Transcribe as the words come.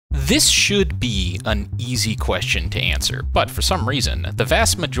This should be an easy question to answer, but for some reason, the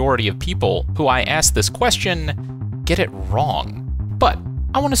vast majority of people who I ask this question get it wrong. But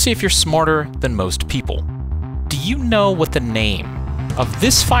I want to see if you're smarter than most people. Do you know what the name of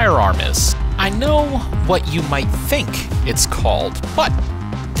this firearm is? I know what you might think it's called, but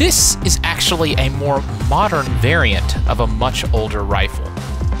this is actually a more modern variant of a much older rifle.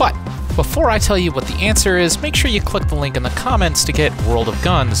 But before I tell you what the answer is, make sure you click the link in the comments to get World of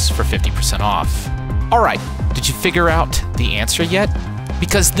Guns for 50% off. Alright, did you figure out the answer yet?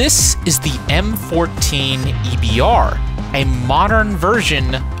 Because this is the M14 EBR, a modern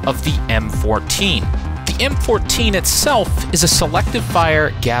version of the M14. The M14 itself is a selective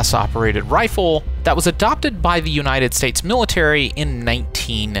fire gas-operated rifle that was adopted by the United States military in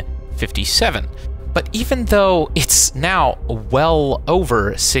 1957. But even though it's now well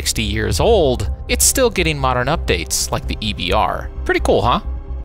over 60 years old, it's still getting modern updates like the EBR. Pretty cool, huh?